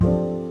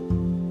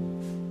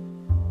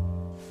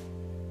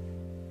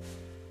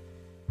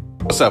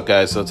What's up,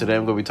 guys? So today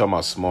I'm going to be talking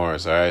about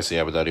s'mores, all right? So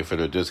yeah, without any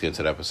further ado, let's get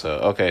into the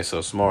episode. Okay, so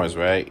s'mores,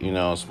 right?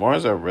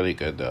 S'mores are really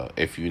good, though,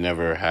 if you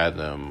never had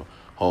them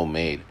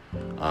homemade,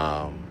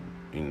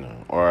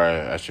 or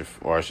I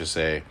should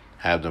say,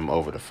 have them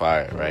over the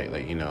fire, right?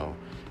 Like,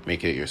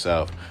 make it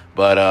yourself.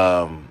 But,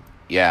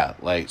 yeah,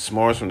 like,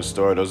 s'mores from the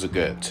store, those are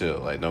good, too.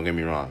 Like, don't get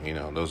me wrong,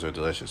 those are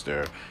delicious.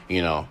 They're,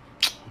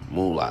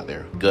 moolah,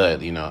 they're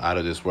good, out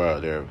of this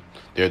world.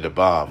 They're the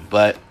bomb.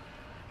 But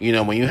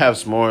when you have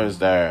s'mores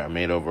that are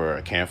made over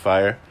a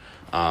campfire,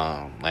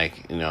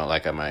 like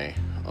at my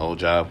old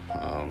job,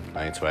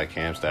 92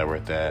 Camps that I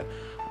worked at,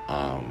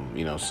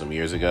 some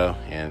years ago.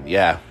 And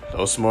yeah,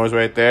 those s'mores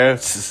right there,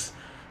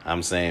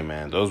 I'm saying,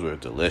 man, those were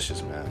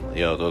delicious, man.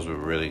 Yo, those were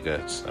really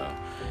good. So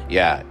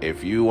yeah,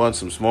 if you want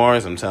some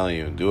s'mores, I'm telling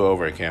you, do it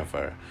over a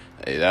campfire.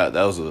 Hey, that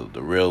was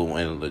the real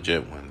and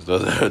legit ones.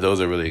 Those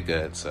are really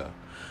good. So,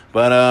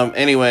 but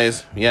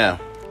anyways, yeah,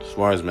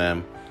 s'mores,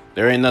 man.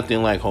 There ain't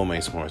nothing like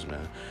homemade s'mores,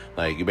 man.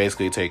 Like, you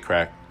basically take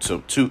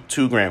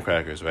two graham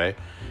crackers, right?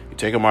 You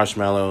take a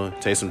marshmallow,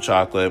 take some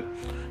chocolate,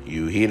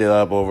 you heat it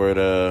up over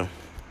the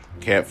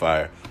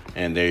campfire,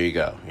 and there you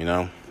go,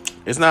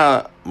 It's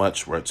not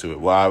much work to it.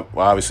 Well,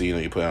 obviously,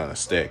 you put it on a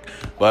stick.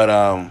 But,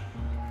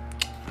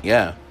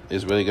 yeah,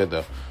 it's really good,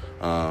 though.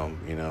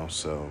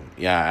 So,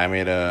 yeah, I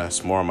made a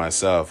s'more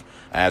myself.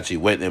 I actually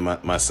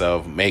witnessed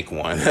myself make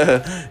one,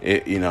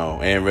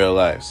 in real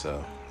life.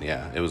 So,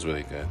 yeah, it was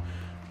really good.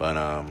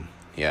 But,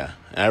 yeah,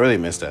 and I really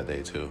missed that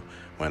day, too,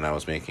 when I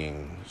was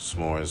making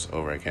s'mores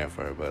over a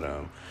campfire. But,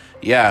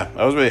 yeah,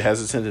 I was really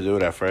hesitant to do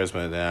it at first,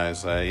 but then I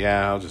was like,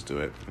 yeah, I'll just do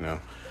it,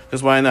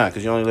 Because why not?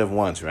 Because you only live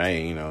once, right?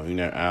 I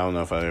don't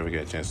know if I'll ever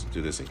get a chance to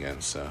do this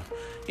again. So,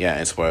 yeah,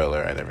 and spoiler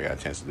alert, I never got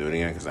a chance to do it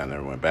again because I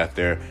never went back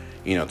there,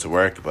 to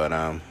work. But,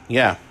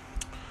 yeah.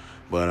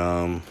 But,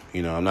 I'm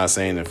not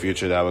saying in the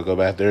future that I would go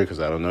back there because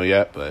I don't know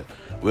yet, but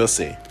we'll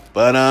see.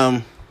 But,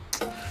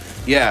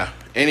 yeah,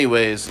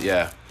 anyways,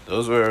 yeah.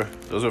 Those were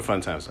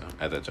fun times though,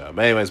 at that job.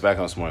 But anyways, back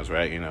on s'mores,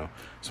 right?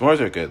 S'mores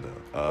are good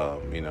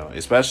though.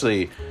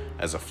 Especially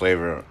as a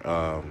flavor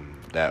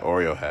that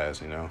Oreo has.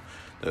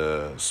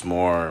 The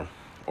s'more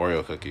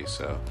Oreo cookies.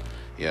 So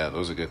yeah,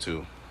 those are good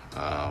too.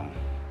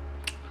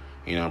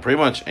 Pretty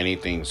much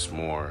anything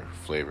s'more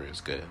flavor is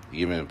good.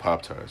 Even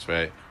Pop-Tarts,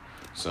 right?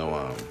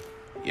 So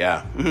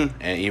yeah,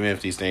 and even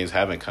if these things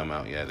haven't come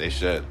out yet, they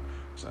should.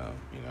 So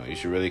you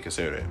should really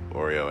consider it,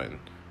 Oreo and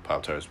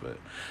Pop-Tarts. But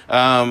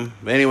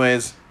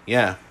anyways.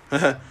 Yeah,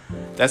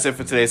 that's it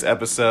for today's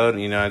episode.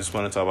 I just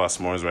want to talk about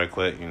s'mores right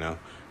quick.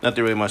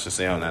 Nothing really much to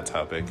say on that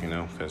topic,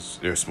 because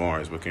they're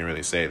s'mores. What can you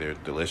really say? They're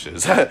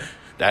delicious.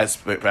 that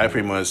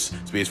pretty much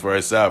speaks for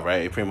itself,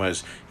 right? It pretty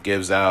much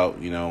gives out,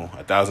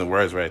 1,000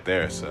 words right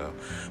there. So,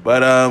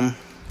 but,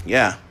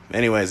 yeah.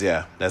 Anyways,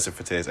 yeah, that's it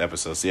for today's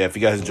episode. So, yeah, if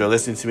you guys enjoy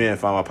listening to me and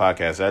find my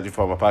podcast, I do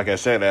follow my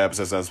podcast, check that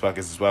episodes on this podcast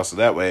as well. So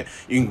that way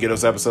you can get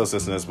those episodes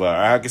listened as well. Or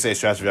I can say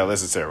strategy y'all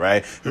listen to it,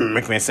 right?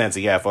 Make sense.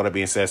 Yeah, for all that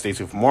being said, stay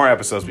tuned for more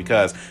episodes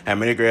because I have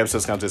many great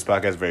episodes come to this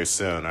podcast very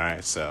soon. All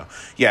right. So,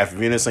 yeah, if you're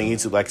viewing this on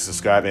YouTube, like and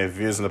subscribe. And if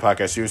you're using the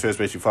podcast,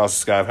 you follow,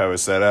 subscribe, have it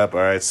set up. All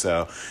right.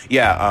 So,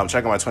 yeah,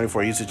 check out my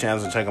 24 YouTube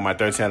channels and check out my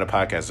 13 other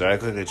podcasts. All right.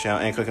 Click the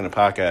channel and click on the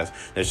podcast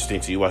that you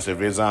think to you watch the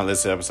videos on,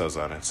 listen to episodes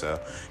on it. So,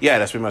 yeah,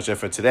 that's pretty much it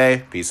for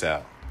today. Peace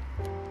out.